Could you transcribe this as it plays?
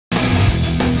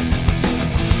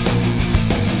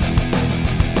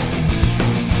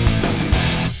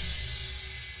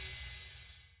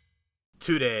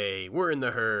Today, we're in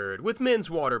the herd with men's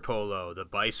water polo. The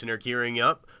Bison are gearing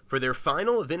up for their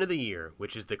final event of the year,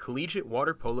 which is the Collegiate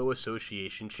Water Polo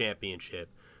Association Championship.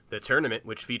 The tournament,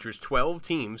 which features 12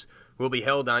 teams, will be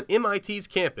held on MIT's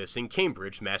campus in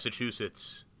Cambridge,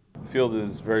 Massachusetts. The field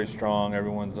is very strong.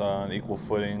 Everyone's on equal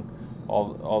footing.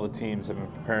 All the teams have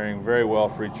been preparing very well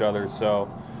for each other.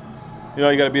 So, you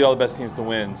got to beat all the best teams to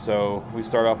win. So we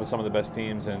start off with some of the best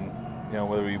teams, and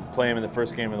whether we play them in the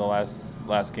first game or the last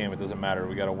game, it doesn't matter.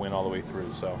 We got to win all the way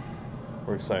through. So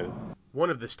we're excited. One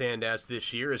of the standouts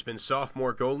this year has been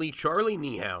sophomore goalie Charlie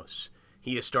Niehaus.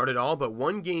 He has started all but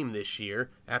one game this year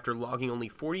after logging only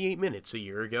 48 minutes a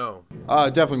year ago.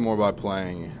 Definitely more by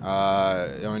playing.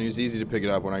 It was easy to pick it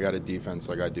up when I got a defense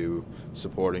like I do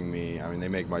supporting me. They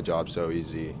make my job so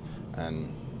easy,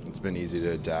 and it's been easy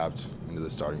to adapt into the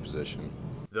starting position.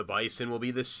 The Bison will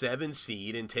be the 7th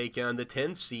seed and take on the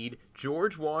 10th seed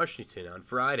George Washington on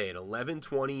Friday at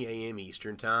 11:20 a.m.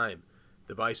 Eastern Time.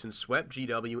 The Bison swept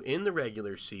GW in the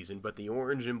regular season, but the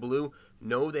Orange and Blue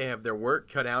know they have their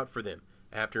work cut out for them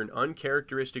after an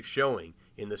uncharacteristic showing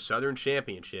in the Southern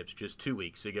Championships just 2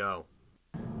 weeks ago.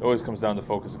 It always comes down to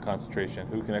focus and concentration.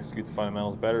 Who can execute the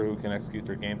fundamentals better, who can execute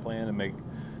their game plan and make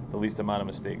the least amount of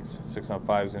mistakes.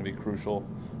 6-on-5 is going to be crucial,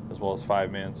 as well as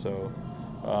 5-man. So,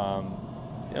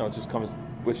 it just comes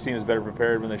which team is better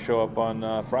prepared when they show up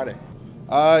on Friday.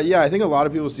 I think a lot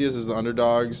of people see us as the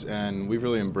underdogs, and we've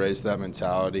really embraced that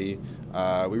mentality.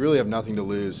 We really have nothing to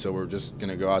lose, so we're just going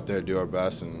to go out there, do our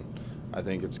best, and I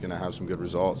think it's going to have some good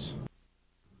results.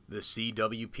 The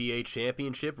CWPA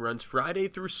Championship runs Friday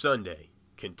through Sunday.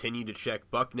 Continue to check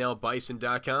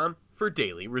BucknellBison.com for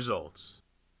daily results.